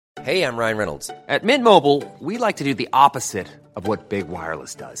Hey, I'm Ryan Reynolds. At Mint Mobile, we like to do the opposite of what Big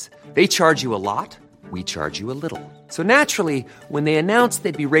Wireless does. They charge you a lot, we charge you a little. So naturally, when they announced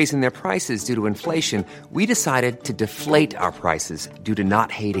they'd be raising their prices due to inflation, we decided to deflate our prices due to not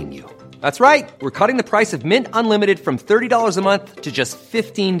hating you. That's right. We're cutting the price of Mint Unlimited from $30 a month to just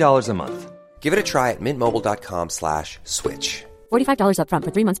 $15 a month. Give it a try at mintmobile.com/switch. $45 up front for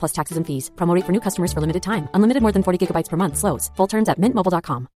 3 months plus taxes and fees. Promo rate for new customers for limited time. Unlimited more than 40 gigabytes per month. Slows full terms at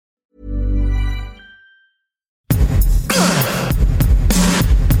mintmobile.com.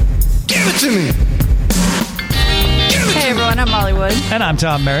 Give it to me. Hey everyone, I'm Molly Wood. And I'm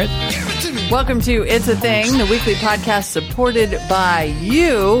Tom Merritt. Welcome to It's a Thing, the weekly podcast supported by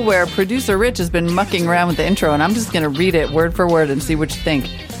you, where producer Rich has been mucking around with the intro, and I'm just going to read it word for word and see what you think.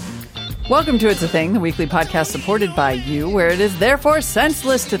 Welcome to It's a Thing, the weekly podcast supported by you, where it is therefore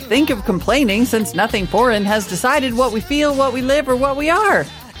senseless to think of complaining since nothing foreign has decided what we feel, what we live, or what we are.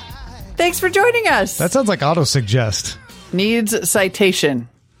 Thanks for joining us. That sounds like auto-suggest. Needs citation,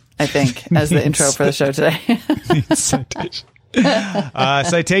 I think, as the intro for the show today. Needs citation.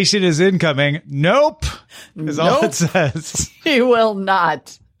 Citation is incoming. Nope. Is all it says. He will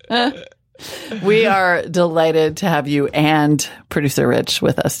not. We are delighted to have you and producer Rich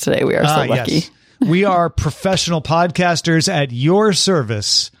with us today. We are so lucky. Yes. We are professional podcasters at your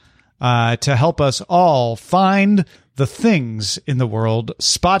service to help us all find the things in the world,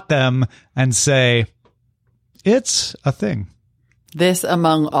 spot them, and say, it's a thing. This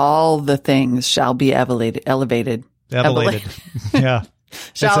among all the things shall be elevated. Yeah.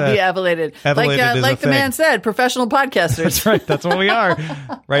 Shall be elevated. Like the man said, professional podcasters. That's right. That's what we are.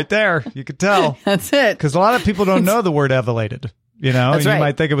 Right there. You could tell. That's it. Because a lot of people don't know the word elevated. You know, That's you right.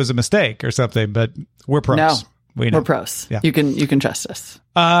 might think it was a mistake or something, but we're pros. No, we know. we're pros. Yeah. You can trust us.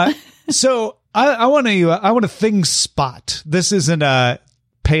 So I want to thing spot. This isn't a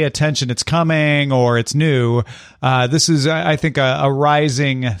pay attention, it's coming or it's new. This is, I think, a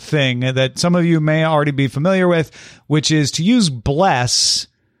rising thing that some of you may already be familiar with, which is to use bless,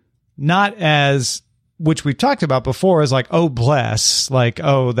 not as, which we've talked about before, as like, oh, bless, like,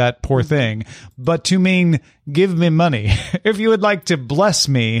 oh, that poor thing, but to mean give me money. If you would like to bless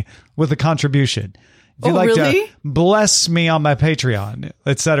me with a contribution. If you'd like to bless me on my Patreon,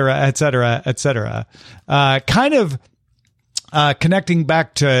 et cetera, et cetera, et cetera. Kind of connecting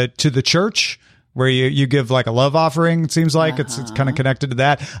back to the church where you give like a love offering. It seems like it's kind of connected to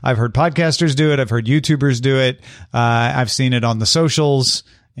that. I've heard podcasters do it. I've heard YouTubers do it. I've seen it on the socials,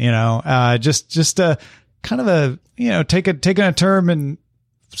 just a kind of a, taking a term and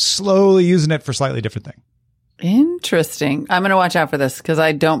slowly using it for slightly different thing. Interesting. I'm going to watch out for this because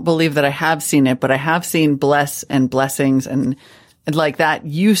I don't believe that I have seen it, but I have seen bless and blessings and like that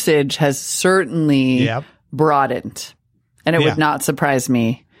usage has certainly broadened. And it would not surprise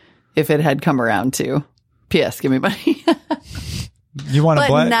me if it had come around to P.S. Give me money. You want to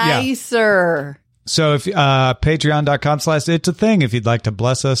bless? Nicer. Yeah. So if patreon.com/it's a thing, if you'd like to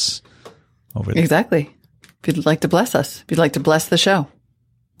bless us over there. Exactly. If you'd like to bless us, if you'd like to bless the show.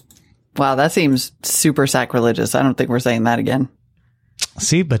 Wow, that seems super sacrilegious. I don't think we're saying that again.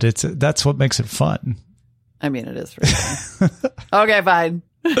 See, but that's what makes it fun. I mean, it is for fun. Okay, fine.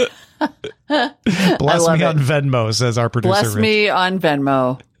 Bless me on Venmo, says our producer. Bless me on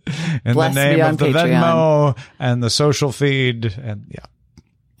Venmo. In Bless the name of the Patreon. Venmo and the social feed, and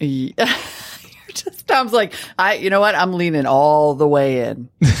Tom's like, you know what? I'm leaning all the way in.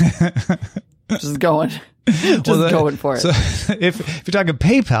 Just going for it. So if you're talking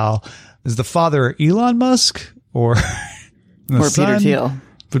PayPal, is the father Elon Musk or Peter Thiel?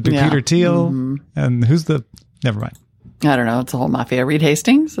 Would be Peter Thiel, and who's the? Never mind. I don't know. It's a whole mafia. Reed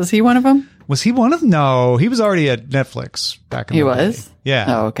Hastings? Is he one of them? Was he one of them? No, he was already at Netflix back in the day. He was? Yeah.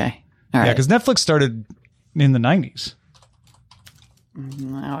 Oh, okay. All right. Yeah, because Netflix started in the 90s.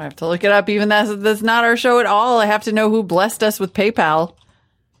 Now I have to look it up. Even that's not our show at all. I have to know who blessed us with PayPal.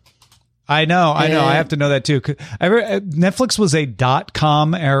 I know. I have to know that too. Netflix was a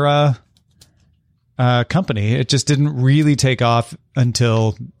 .com era company. It just didn't really take off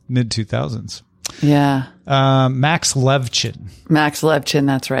until mid 2000s. Yeah. Max Levchin.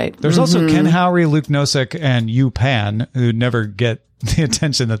 That's right. There's also Ken Howry, Luke Nosek, and Yu Pan, who never get the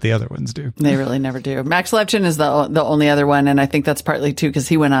attention that the other ones do. They really never do. Max Levchin is the only other one, and I think that's partly too because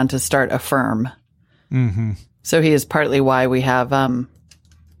he went on to start Affirm. Mm-hmm. So he is partly why we have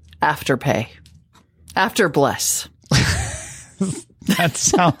Afterpay. After Bless. That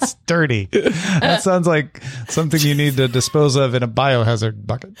sounds dirty. That sounds like something you need to dispose of in a biohazard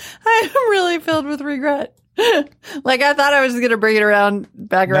bucket. I am really filled with regret. Like, I thought I was just going to bring it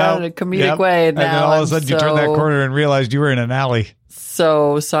back around in a comedic way. And then all of a sudden you turned that corner and realized you were in an alley.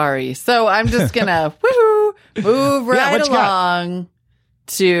 So sorry. So I'm just going to move right along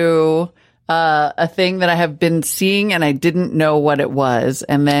to a thing that I have been seeing and I didn't know what it was.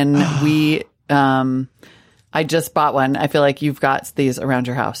 And then I just bought one. I feel like you've got these around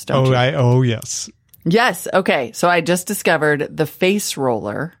your house, don't you? Oh, yes. Yes. Okay. So I just discovered the face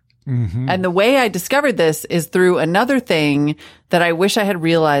roller. Mm-hmm. And the way I discovered this is through another thing that I wish I had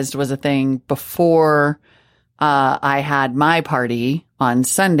realized was a thing before I had my party on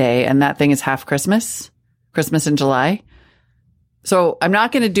Sunday. And that thing is half Christmas in July. So I'm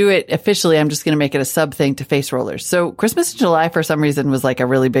not going to do it officially. I'm just going to make it a sub thing to face rollers. So Christmas in July, for some reason, was like a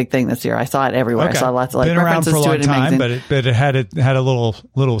really big thing this year. I saw it everywhere. Okay. I saw lots of been references around for a long to it in time, magazines. but it had a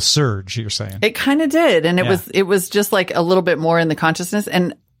little surge. You're saying it kind of did, and it was just like a little bit more in the consciousness.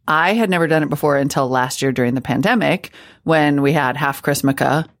 And I had never done it before until last year during the pandemic when we had half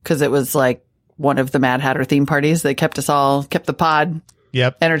Christmaka, because it was like one of the Mad Hatter theme parties that kept the pod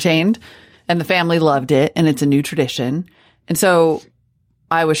entertained, and the family loved it, and it's a new tradition. And so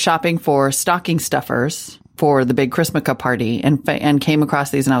I was shopping for stocking stuffers for the big Christmaka party and came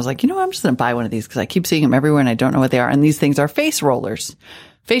across these, and I was like, I'm just going to buy one of these because I keep seeing them everywhere and I don't know what they are. And these things are facial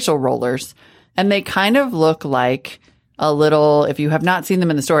rollers, and they kind of look like a little, if you have not seen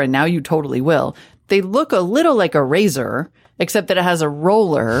them in the store, and now you totally will, they look a little like a razor, except that it has a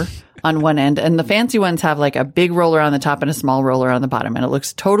roller on one end, and the fancy ones have like a big roller on the top and a small roller on the bottom, and it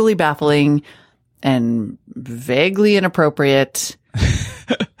looks totally baffling and vaguely inappropriate.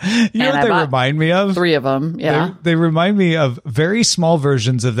 You know what they remind me of? 3 of them, yeah. They remind me of very small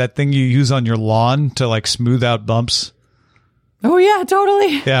versions of that thing you use on your lawn to like smooth out bumps. Oh, yeah,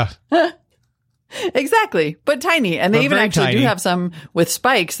 totally. Yeah. Exactly, but tiny. And they even actually do have some with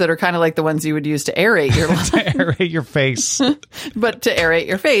spikes that are kind of like the ones you would use to aerate your lawn. To aerate your face. But to aerate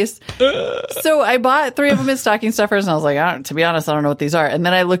your face. So I bought 3 of them as stocking stuffers, and I was like, to be honest, I don't know what these are. And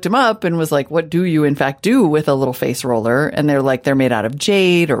then I looked them up and was like, what do you in fact do with a little face roller? And they're made out of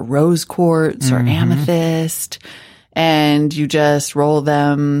jade or rose quartz or amethyst. And you just roll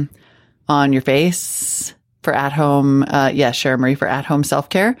them on your face for at-home, Shara Marie, for at-home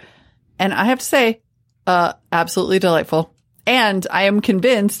self-care. And I have to say, absolutely delightful. And I am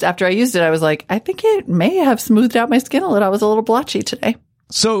convinced after I used it, I was like, I think it may have smoothed out my skin a little. I was a little blotchy today.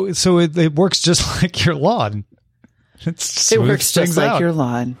 So it works just like your lawn. It works just like your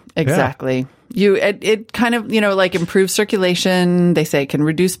lawn. Exactly. Yeah. It kind of, like improves circulation. They say it can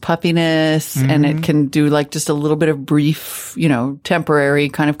reduce puffiness and it can do like just a little bit of brief, temporary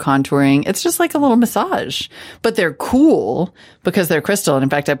kind of contouring. It's just like a little massage, but they're cool because they're crystal. And in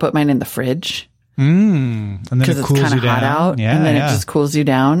fact, I put mine in the fridge. And then it cools kind of hot out. Yeah, and then it just cools you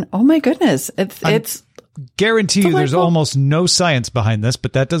down. Oh my goodness. It's guarantee you there's almost no science behind this,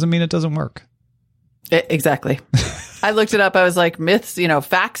 but that doesn't mean it doesn't work. Exactly. I looked it up. I was like, myths,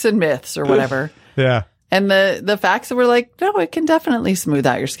 facts and myths or whatever. Yeah. And the facts were like, no, it can definitely smooth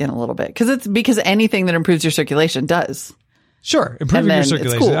out your skin a little bit because anything that improves your circulation does. Sure. Improving your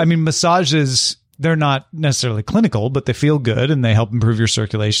circulation. Cool. I mean, massages, they're not necessarily clinical, but they feel good and they help improve your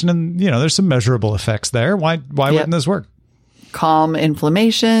circulation. And, there's some measurable effects there. Why wouldn't this work? Calm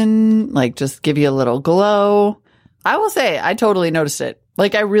inflammation, like just give you a little glow. I will say I totally noticed it.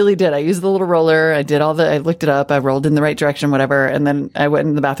 Like I really did. I used the little roller. I looked it up. I rolled in the right direction, whatever. And then I went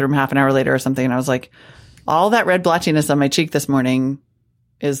in the bathroom half an hour later or something. And I was like, all that red blotchiness on my cheek this morning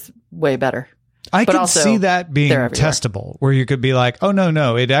is way better. I could see that being testable where you could be like, oh,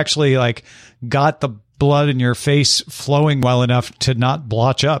 no. It actually like got the blood in your face flowing well enough to not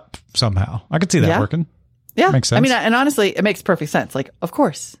blotch up somehow. I could see that working. Yeah. Makes sense. I mean, and honestly, it makes perfect sense. Like, of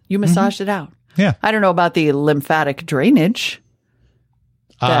course, you massaged it out. Yeah. I don't know about the lymphatic drainage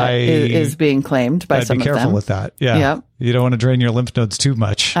that is being claimed by some of them. Be careful with that. Yeah. Yep. You don't want to drain your lymph nodes too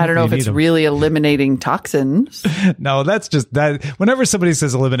much. I don't know if it's really eliminating toxins. No, that's just that. Whenever somebody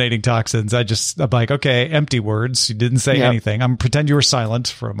says eliminating toxins, I'm like, okay, empty words. You didn't say anything. I'm pretend you were silent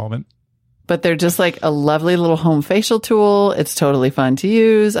for a moment. But they're just like a lovely little home facial tool. It's totally fun to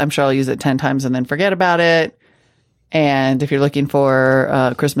use. I'm sure I'll use it 10 times and then forget about it. And if you're looking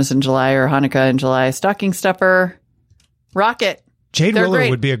for Christmas in July or Hanukkah in July stocking stuffer, rock it. Jade Roller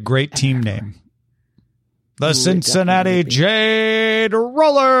would be a great team name. The Cincinnati Jade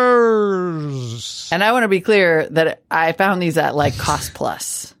Rollers. And I want to be clear that I found these at like Cost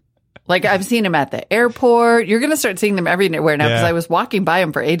Plus. Like I've seen them at the airport. You're going to start seeing them everywhere now because I was walking by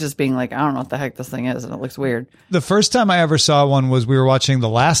them for ages being like, I don't know what the heck this thing is. And it looks weird. The first time I ever saw one was we were watching The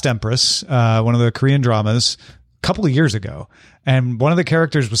Last Empress, one of the Korean dramas. couple of years ago, and one of the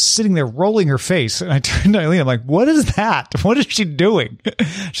characters was sitting there rolling her face, and I turned to Eileen. I'm like, "What is that? What is she doing?"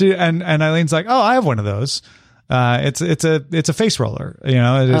 And Eileen's like, "Oh, I have one of those. It's a face roller, you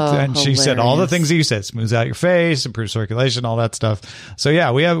know." And she said all the things that you said: smooths out your face, improves circulation, all that stuff. So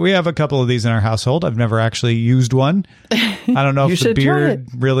yeah, we have a couple of these in our household. I've never actually used one. I don't know if the beard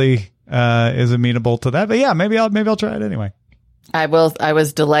really is amenable to that, but yeah, maybe I'll try it anyway. I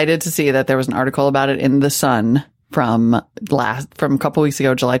was delighted to see that there was an article about it in The Sun from a couple weeks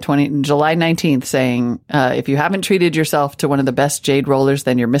ago, July 19th, saying, if you haven't treated yourself to one of the best jade rollers,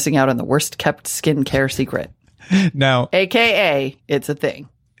 then you're missing out on the worst kept skincare secret. Now, AKA, it's a thing.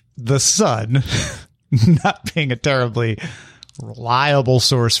 The Sun, not being a terribly reliable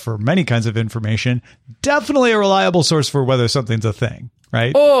source for many kinds of information, definitely a reliable source for whether something's a thing,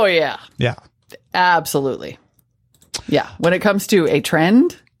 right? Oh, yeah. Yeah. Absolutely. Yeah. When it comes to a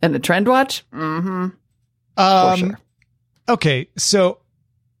trend and a trend watch, for sure. Okay, so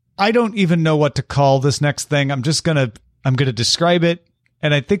I don't even know what to call this next thing. I'm gonna describe it,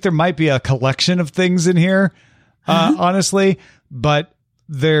 and I think there might be a collection of things in here, honestly. But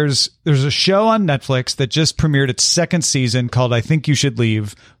there's a show on Netflix that just premiered its second season called "I Think You Should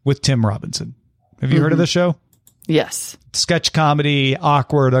Leave" with Tim Robinson. Have you heard of the show? Yes. Sketch comedy,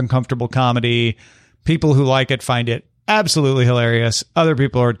 awkward, uncomfortable comedy. People who like it find it absolutely hilarious. Other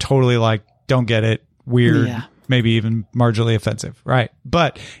people are totally like, don't get it, weird, maybe even marginally offensive. Right.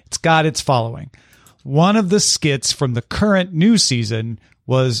 But it's got its following. One of the skits from the current new season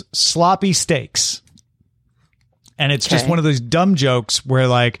was sloppy steaks. And it's just one of those dumb jokes where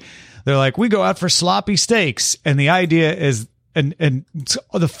they're like, we go out for sloppy steaks. And the idea is, and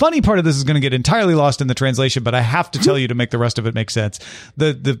the funny part of this is going to get entirely lost in the translation, but I have to tell you to make the rest of it make sense.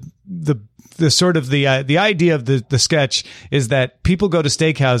 The sort of the idea of the sketch is that people go to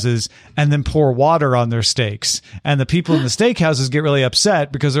steakhouses and then pour water on their steaks, and the people in the steakhouses get really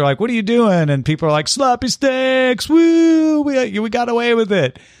upset because they're like, "What are you doing?" And people are like, "Sloppy steaks, woo! We got away with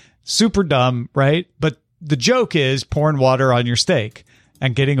it." Super dumb, right? But the joke is pouring water on your steak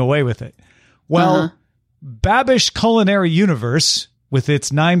and getting away with it. Well. Babish Culinary Universe, with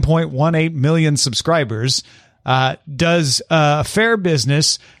its 9.18 million subscribers, does a fair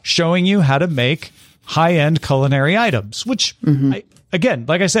business showing you how to make high-end culinary items, which, again,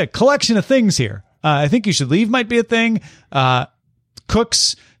 like I said, collection of things here. I Think You Should Leave might be a thing.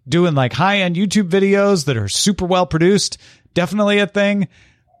 Cooks doing like high-end YouTube videos that are super well produced, definitely a thing.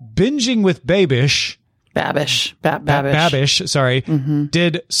 Binging with Babish, sorry,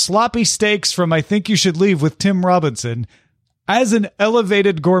 did sloppy steaks from I Think You Should Leave with Tim Robinson as an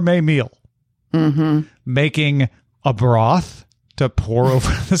elevated gourmet meal. Making a broth to pour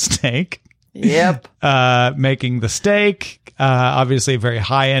over the steak. Yep. Making the steak, obviously a very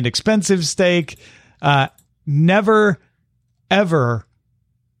high-end, expensive steak. Never, ever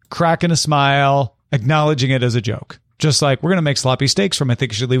cracking a smile, acknowledging it as a joke. Just like, we're going to make sloppy steaks from I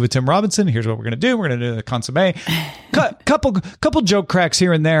Think You Should Leave with Tim Robinson. Here's what we're going to do. We're going to do the consomme. Couple joke cracks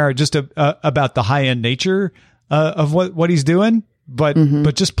here and there just about the high-end nature of what he's doing, but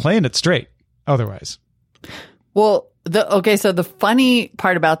just playing it straight otherwise. Well, so the funny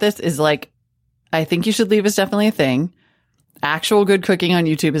part about this is like, I Think You Should Leave is definitely a thing. Actual good cooking on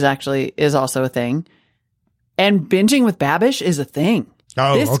YouTube is also a thing. And binging with Babish is a thing.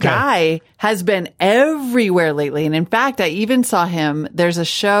 Oh, this guy has been everywhere lately. And in fact, I even saw him. There's a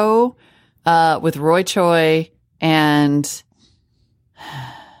show with Roy Choi and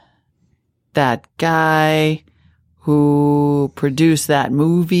that guy who produced that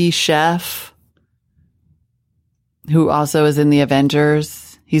movie, Chef, who also is in the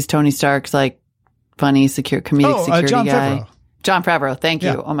Avengers. He's Tony Stark's like funny comedic security Jon guy. Favreau. Jon Favreau, thank you.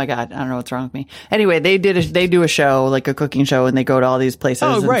 Yeah. Oh my God, I don't know what's wrong with me. Anyway, they do a show, like a cooking show, and they go to all these places.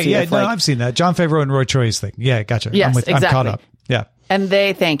 Oh, and right, see yeah, if, I've seen that. Jon Favreau and Roy Choi's thing. Yeah, gotcha. Yes, exactly. I'm caught up. Yeah. And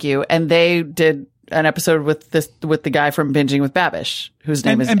thank you. And they did an episode with the guy from Binging with Babish, whose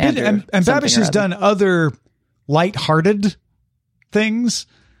name is Andrew. And Babish has done other lighthearted things.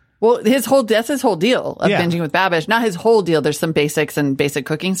 Well, that's his whole deal of Binging with Babish. Not his whole deal. There's some basics and basic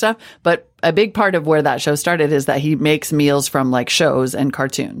cooking stuff. But a big part of where that show started is that he makes meals from like shows and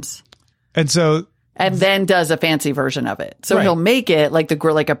cartoons. And then does a fancy version of it. So he'll make it like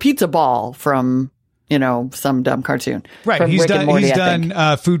a pizza ball from, some dumb cartoon. Right. He's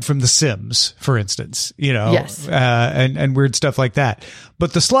done food from The Sims, for instance, Yes. And weird stuff like that.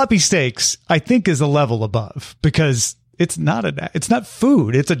 But the sloppy steaks, I think, is a level above because it's not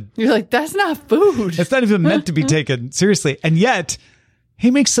food. You're like, that's not food. It's not even meant to be taken seriously. And yet he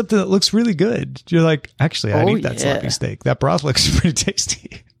makes something that looks really good. You're like, actually, I'd eat that sloppy steak. That broth looks pretty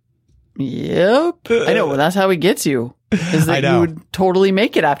tasty. Yep. I know. Well, that's how he gets you. Is that you would totally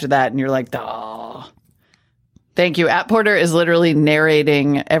make it after that. And you're like, oh. Thank you. At Porter is literally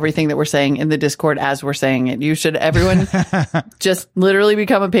narrating everything that we're saying in the Discord as we're saying it. You should, everyone, just literally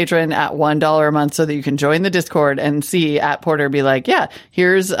become a patron at $1 a month so that you can join the Discord and see At Porter be like, yeah,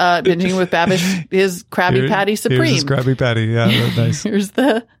 here's Binging with Babish, his Krabby Patty Supreme. Here's his Krabby Patty. Yeah, that's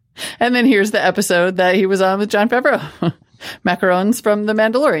nice. And then here's the episode that he was on with Jon Favreau. Macarons from The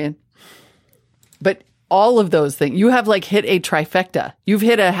Mandalorian. But all of those things, you have like hit a trifecta. You've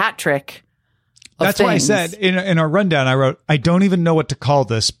hit a hat trick. That's why I said in our rundown, I wrote, I don't even know what to call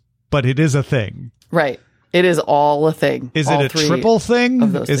this, but it is a thing. Right. It is all a thing. Is it a triple thing?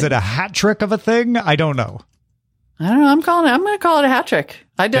 Is it a hat trick of a thing? I don't know. I don't know. I'm going to call it a hat trick.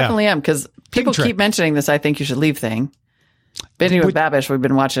 I definitely am, because people keep mentioning this I think you should leave thing. Binging with Babish, we've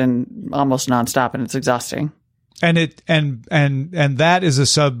been watching almost nonstop, and it's exhausting. And that is a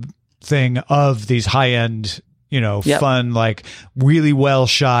sub thing of these high end, fun, like really well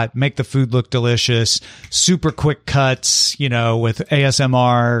shot, make the food look delicious, super quick cuts, with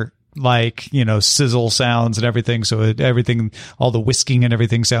ASMR, like, sizzle sounds and everything. So all the whisking and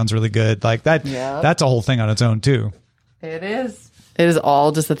everything sounds really good. Like that. Yep. That's a whole thing on its own too. It is. It is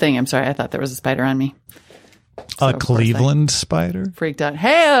all just a thing. I'm sorry. I thought there was a spider on me. A Cleveland spider? Freaked out.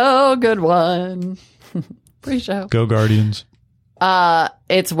 Hey, good one. Pre-show. Go Guardians.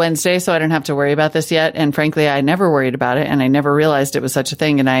 It's Wednesday, so I don't have to worry about this yet. And frankly, I never worried about it, and I never realized it was such a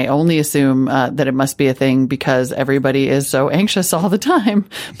thing. And I only assume that it must be a thing because everybody is so anxious all the time.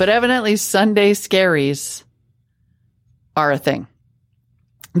 But evidently, Sunday scaries are a thing.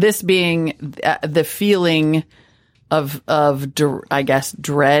 This being the feeling of I guess,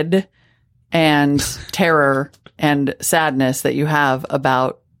 dread and terror and sadness that you have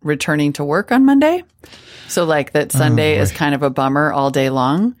about returning to work on Monday. So like that Sunday is kind of a bummer all day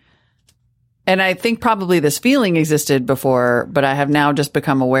long. And I think probably this feeling existed before, but I have now just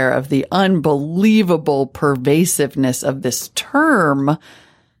become aware of the unbelievable pervasiveness of this term,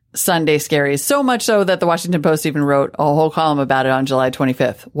 Sunday scaries. So much so that the Washington Post even wrote a whole column about it on July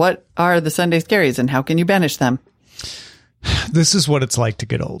 25th. What are the Sunday scaries and how can you banish them? This is what it's like to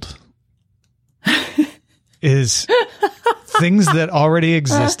get old. Is things that already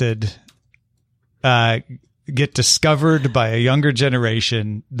existed get discovered by a younger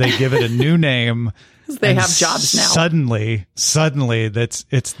generation. They give it a new name. They have jobs now. Suddenly,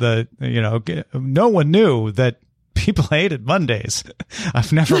 it's the, no one knew that people hated Mondays.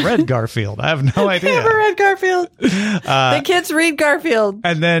 I've never read Garfield. I have no idea. Never read Garfield. The kids read Garfield.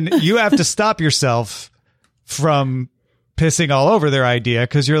 And then you have to stop yourself from pissing all over their idea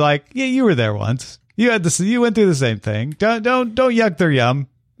because you're like, yeah, you were there once. You had this. You went through the same thing. Don't yuck their yum.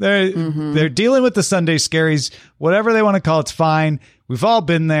 They're dealing with the Sunday scaries. Whatever they want to call it's fine. We've all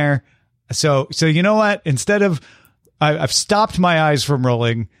been there. So you know what? Instead of I've stopped my eyes from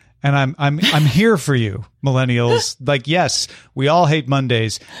rolling, and I'm here for you, millennials. Like, yes, we all hate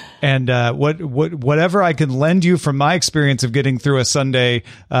Mondays, and whatever I can lend you from my experience of getting through a Sunday,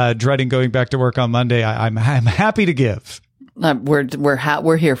 dreading going back to work on Monday, I'm happy to give.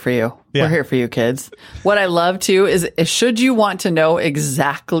 We're here for you. Yeah. We're here for you, kids. What I love too is should you want to know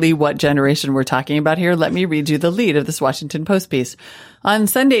exactly what generation we're talking about here, let me read you the lead of this Washington Post piece. On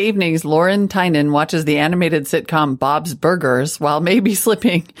Sunday evenings, Lauren Tynan watches the animated sitcom Bob's Burgers while maybe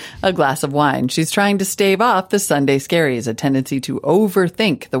slipping a glass of wine. She's trying to stave off the Sunday scaries, a tendency to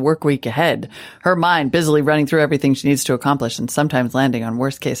overthink the work week ahead. Her mind busily running through everything she needs to accomplish and sometimes landing on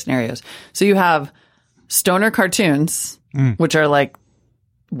worst case scenarios. So you have stoner cartoons, which are like,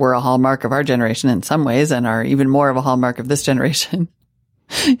 were a hallmark of our generation in some ways and are even more of a hallmark of this generation.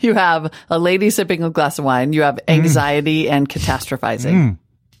 You have a lady sipping a glass of wine. You have anxiety and catastrophizing.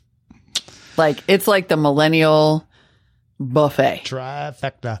 Like, it's like the millennial buffet.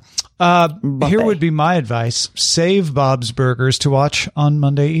 Trifecta. Here would be my advice. Save Bob's Burgers to watch on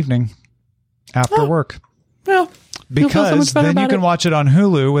Monday evening after work. Well, because then you can watch it on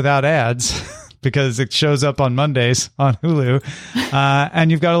Hulu without ads. Because it shows up on Mondays on Hulu.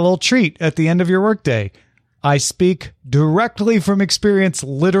 And you've got a little treat at the end of your workday. I speak directly from experience,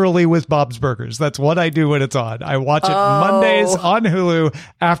 literally with Bob's Burgers. That's what I do when it's on. I watch it Mondays on Hulu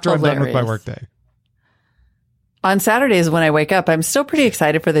after I'm done with my workday. On Saturdays when I wake up, I'm still pretty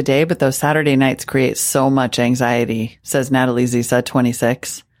excited for the day, but those Saturday nights create so much anxiety, says Natalie Zisa,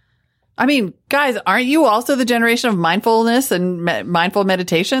 26. I mean, guys, aren't you also the generation of mindfulness and mindful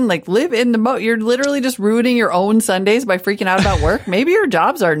meditation? Like, live in the you're literally just ruining your own Sundays by freaking out about work. Maybe your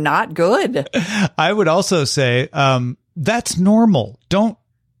jobs are not good. I would also say that's normal. Don't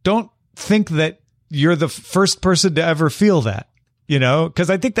think that you're the first person to ever feel that. you know, because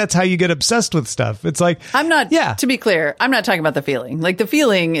I think that's how you get obsessed with stuff. It's like, to be clear, I'm not talking about the feeling. Like the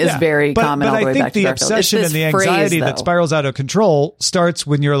feeling is very common all the way back to Garfield. But I think the obsession and the anxiety that spirals out of control starts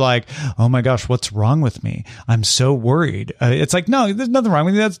when you're like, oh my gosh, what's wrong with me? I'm so worried. It's like, no, there's nothing wrong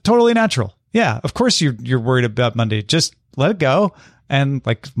with you. That's totally natural. Yeah, of course you're worried about Monday. Just let it go. And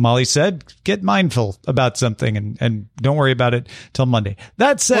like Molly said, get mindful about something and don't worry about it till Monday.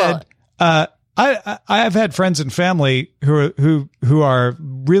 That said, I've had friends and family who are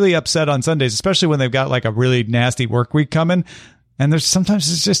really upset on Sundays, especially when they've got like a really nasty work week coming. And there's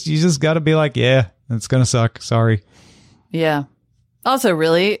sometimes it's just, you just got to be like, yeah, it's going to suck. Sorry. Yeah. Also,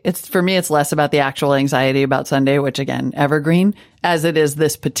 really, for me, it's less about the actual anxiety about Sunday, which again, evergreen, as it is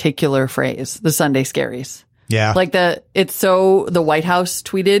this particular phrase, the Sunday scaries. Yeah. Like the White House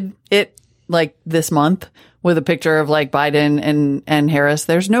tweeted it like this month with a picture of like Biden and Harris.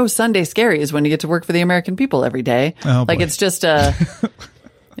 There's no Sunday scaries when you get to work for the American people every day. Oh, like boy. It's just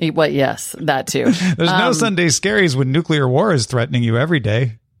what? Yes, that too. There's no Sunday scaries when nuclear war is threatening you every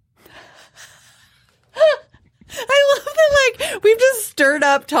day. I love that, like, we've just stirred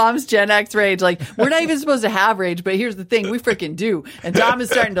up Tom's Gen X rage. Like, we're not even supposed to have rage, but here's the thing, we freaking do. And Tom is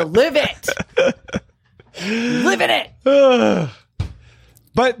starting to live it. Living it.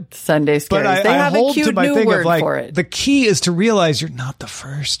 But Sunday scaries. They have a cute new word for it. The key is to realize you're not the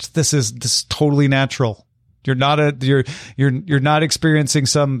first. This is totally natural. You're not you're not experiencing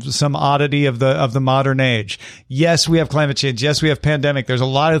some oddity of the modern age. Yes, we have climate change. Yes, we have pandemic. There's a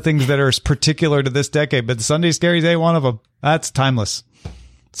lot of things that are particular to this decade, but the Sunday scaries ain't one of them. That's timeless.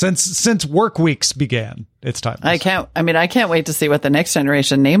 Since work weeks began, it's timeless. I can't wait to see what the next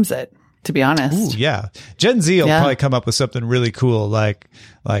generation names it, to be honest. Ooh, yeah. Gen Z will probably come up with something really cool like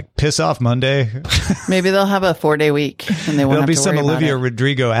Piss Off Monday. Maybe they'll have a 4-day week and they won't have to worry about it. There'll be some Olivia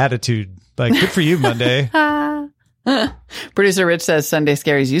Rodrigo attitude. Like, good for you, Monday. Producer Rich says Sunday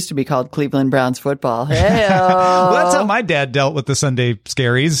scaries used to be called Cleveland Browns football. Well, that's how my dad dealt with the Sunday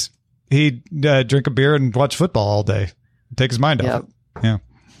scaries. He'd drink a beer and watch football all day. Take his mind off it. Yeah.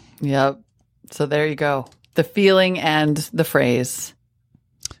 Yep. So there you go. The feeling and the phrase.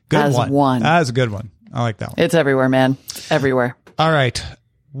 Good one. That's a good one. I like that one. It's everywhere, man. Everywhere. All right.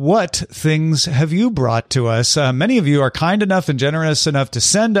 What things have you brought to us? Many of you are kind enough and generous enough to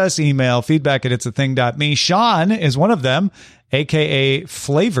send us email, feedback@it'sathing.me. Sean is one of them, a.k.a.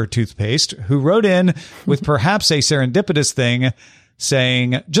 Flavor Toothpaste, who wrote in with perhaps a serendipitous thing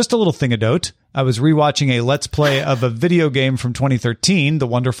saying, just a little thing-a-dote. I was rewatching a Let's Play of a video game from 2013, The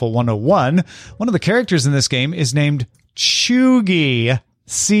Wonderful 101. One of the characters in this game is named Chewgy.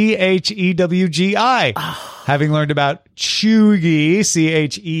 Chewgi. Having learned about Chewgy,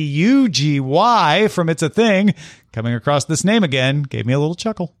 Cheugy, from It's a Thing, coming across this name again gave me a little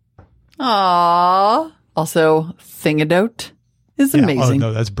chuckle. Aww. Also, Thing-a-dote is amazing. Oh,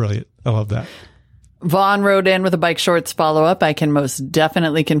 no, that's brilliant. I love that. Vaughn wrote in with a bike shorts follow-up. I can most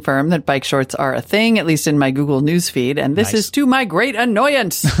definitely confirm that bike shorts are a thing, at least in my Google News feed, and this is to my great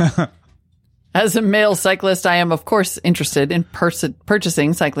annoyance. As a male cyclist, I am, of course, interested in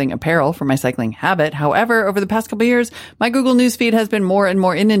purchasing cycling apparel for my cycling habit. However, over the past couple of years, my Google News feed has been more and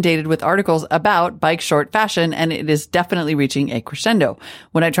more inundated with articles about bike short fashion, and it is definitely reaching a crescendo.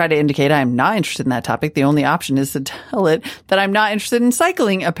 When I try to indicate I am not interested in that topic, the only option is to tell it that I'm not interested in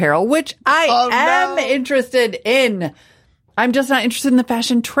cycling apparel, which I am interested in. I'm just not interested in the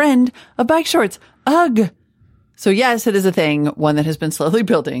fashion trend of bike shorts. Ugh. So yes, it is a thing, one that has been slowly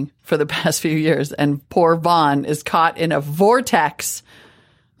building for the past few years, and poor Vaughn is caught in a vortex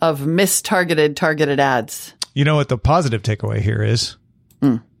of targeted ads. You know what the positive takeaway here is?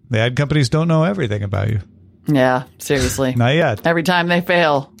 The ad companies don't know everything about you. Yeah, seriously. Not yet. Every time they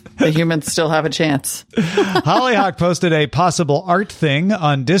fail, the humans still have a chance. Hollyhock posted a possible art thing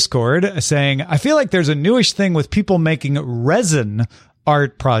on Discord saying, I feel like there's a newish thing with people making resin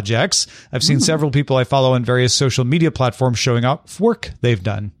art projects. I've seen several people I follow on various social media platforms showing off work they've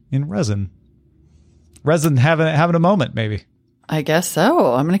done in resin. Resin having a moment, maybe. I guess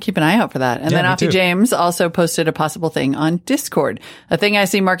so. I'm going to keep an eye out for that. And then Offie James also posted a possible thing on Discord. A thing I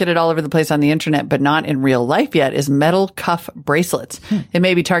see marketed all over the place on the internet, but not in real life yet, is metal cuff bracelets. It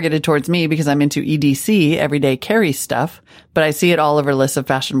may be targeted towards me because I'm into EDC, everyday carry stuff, but I see it all over lists of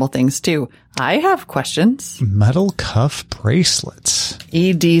fashionable things too. I have questions. Metal cuff bracelets.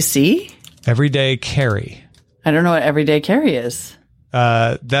 EDC? Everyday carry. I don't know what everyday carry is.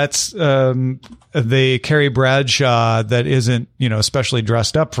 That's the Carrie Bradshaw that isn't, especially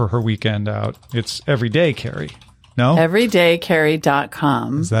dressed up for her weekend out. It's everyday Carrie. No?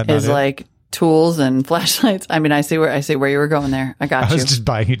 Everydaycarry.com is like tools and flashlights. I mean, I see where you were going there. I got you. I was just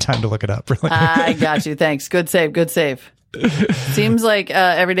buying you time to look it up. Really. I got you. Thanks. Good save. Seems like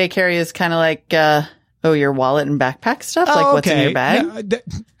everyday carry is kind of like your wallet and backpack stuff, like what's in your bag. Yeah,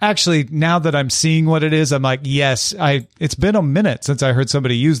 actually, now that I'm seeing what it is, I'm like, yes. It's been a minute since I heard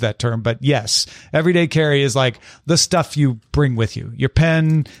somebody use that term, but yes, everyday carry is like the stuff you bring with you: your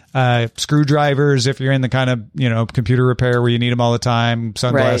pen, screwdrivers if you're in the kind of computer repair where you need them all the time,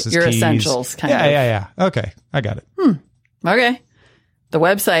 sunglasses, your keys. essentials, kind of. Yeah. Okay, I got it. Okay, the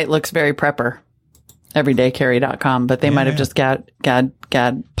website looks very prepper. Everydaycarry.com, but they might have just got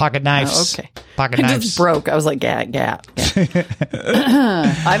Pocket knives. Oh, okay. Pocket It knives. just broke. I was like, Anyway,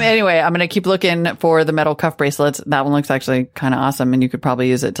 I'm going to keep looking for the metal cuff bracelets. That one looks actually kind of awesome, and you could probably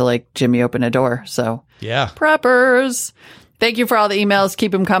use it to like Jimmy open a door. So Yeah. preppers. Thank you for all the emails.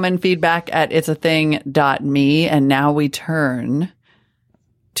 Keep them coming. Feedback at itsathing.me. And now we turn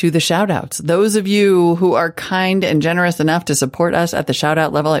to the shout outs. Those of you who are kind and generous enough to support us at the shout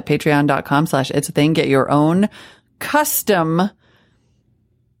out level at patreon.com/itsathing, get your own custom,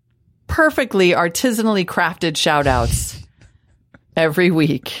 perfectly artisanally crafted shout outs every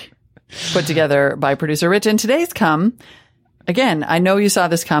week, put together by producer Rich. And today's again, I know you saw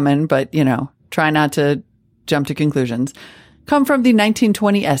this coming, but try not to jump to conclusions. Come from the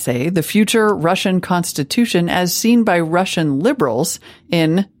 1920 essay, The Future Russian Constitution as Seen by Russian Liberals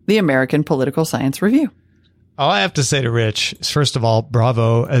in the American Political Science Review. All I have to say to Rich is, first of all,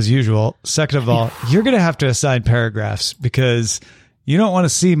 bravo, as usual. Second of all, you're going to have to assign paragraphs because you don't want to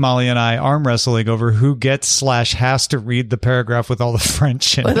see Molly and I arm wrestling over who gets/has to read the paragraph with all the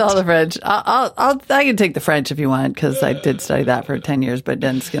French in it. With all the French. I can take the French if you want, because I did study that for 10 years, but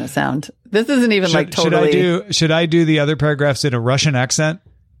then it's going to sound... This isn't even totally... Should I do the other paragraphs in a Russian accent?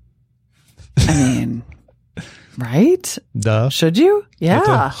 I mean, right? Duh. Should you? Yeah.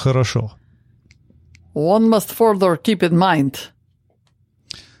 Это хорошо. One must further keep in mind.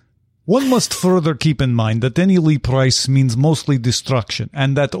 One must further keep in mind that any leap price means mostly destruction,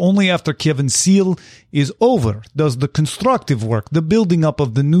 and that only after Kievan Seal is over does the constructive work, the building up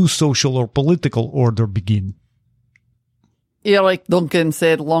of the new social or political order begin. Eric Duncan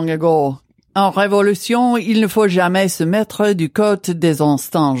said long ago, en révolution, il ne faut jamais se mettre du côté des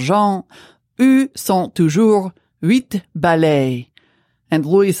insurgents, eux sont toujours 8 balais. And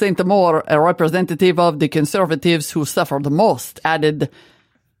Louis Saint-Amour, a representative of the conservatives who suffered the most, added,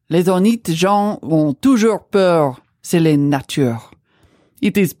 les honnêtes gens ont toujours peur, c'est la nature.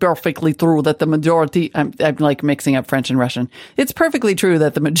 It is perfectly true that the majority, I'm like mixing up French and Russian. It's perfectly true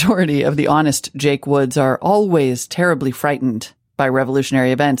that the majority of the honest Jake Woods are always terribly frightened by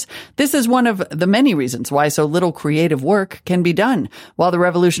revolutionary events. This is one of the many reasons why so little creative work can be done while the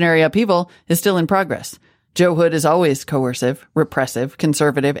revolutionary upheaval is still in progress. Joe Hood is always coercive, repressive,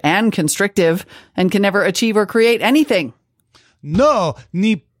 conservative, and constrictive, and can never achieve or create anything. No,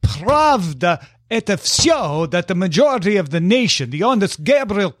 ni pravda. Это все that the majority of the nation, the honest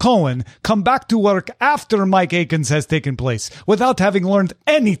Gabriel Cohen, come back to work after Mike Akins has taken place, without having learned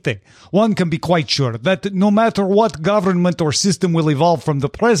anything. One can be quite sure that no matter what government or system will evolve from the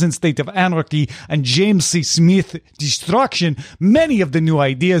present state of anarchy and James C. Smith destruction, many of the new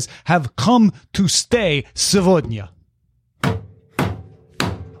ideas have come to stay сегодня.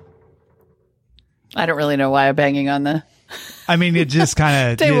 I don't really know why I'm banging on the... I mean, it just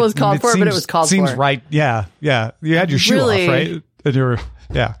kind of... Table was called for, but it was called seems for. right. Yeah. You had your shoe Really? off, right? And you were,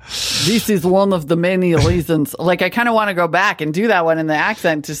 yeah. This is one of the many reasons. Like, I kind of want to go back and do that one in the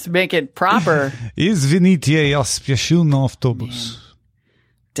accent just to make it proper. Извините, я спешу на автобус.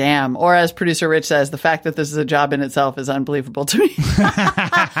 Damn. Or as producer Rich says, the fact that this is a job in itself is unbelievable to me.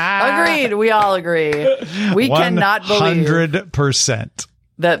 Agreed. We all agree. We cannot believe 100%.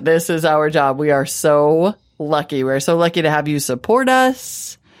 that this is our job. We are so lucky. We're so lucky to have you support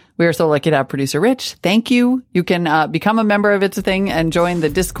us. We are so lucky to have producer Rich. Thank you. You can become a member of It's a Thing and join the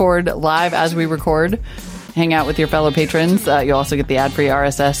Discord live as we record. Hang out with your fellow patrons. You'll also get the ad-free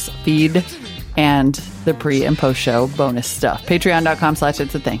RSS feed and the pre and post show bonus stuff.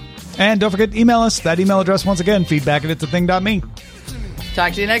 Patreon.com/It's a Thing. And don't forget to email us. That email address, once again, feedback@itsathing.me.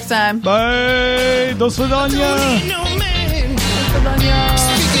 Talk to you next time. Bye. До свидания.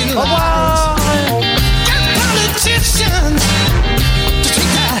 Politicians to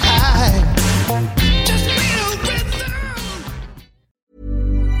take that high. Just feel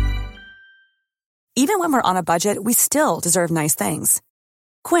Even when we're on a budget, we still deserve nice things.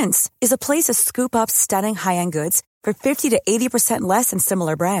 Quince is a place to scoop up stunning high-end goods for 50 to 80% less than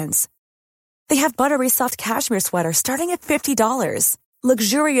similar brands. They have buttery soft cashmere sweaters starting at $50,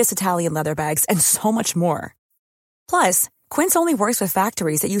 luxurious Italian leather bags, and so much more. Plus, Quince only works with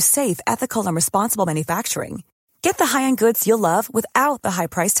factories that use safe, ethical, and responsible manufacturing. Get the high-end goods you'll love without the high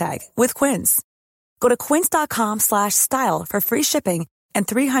price tag with Quince. Go to quince.com/style for free shipping and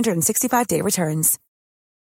 365-day returns.